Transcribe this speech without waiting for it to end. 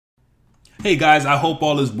Hey guys, I hope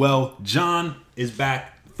all is well. John is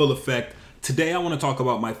back, full effect. Today I want to talk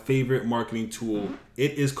about my favorite marketing tool.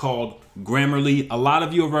 It is called Grammarly. A lot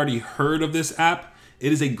of you have already heard of this app.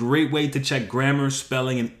 It is a great way to check grammar,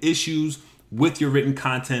 spelling, and issues with your written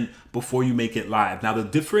content before you make it live. Now, the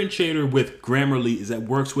differentiator with Grammarly is that it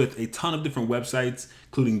works with a ton of different websites,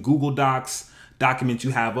 including Google Docs, documents you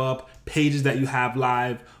have up, pages that you have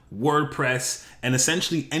live, WordPress, and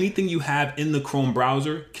essentially anything you have in the Chrome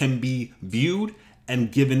browser can be viewed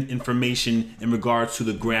and given information in regards to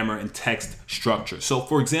the grammar and text structure. So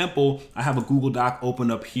for example, I have a Google Doc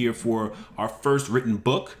open up here for our first written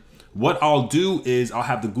book. What I'll do is I'll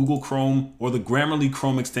have the Google Chrome or the Grammarly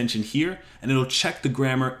Chrome extension here, and it'll check the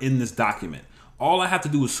grammar in this document. All I have to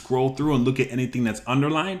do is scroll through and look at anything that's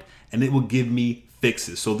underlined, and it will give me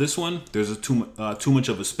fixes. So this one, there's too much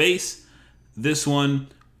of a space. This one,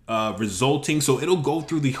 resulting. So it'll go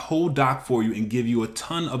through the whole doc for you and give you a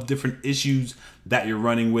ton of different issues that you're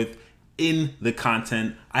running with in the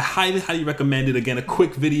content. I highly recommend it. Again, a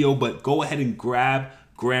quick video, but go ahead and grab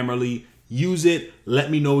Grammarly, use it.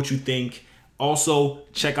 Let me know what you think. Also,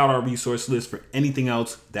 check out our resource list for anything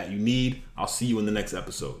else that you need. I'll see you in the next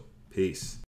episode. Peace.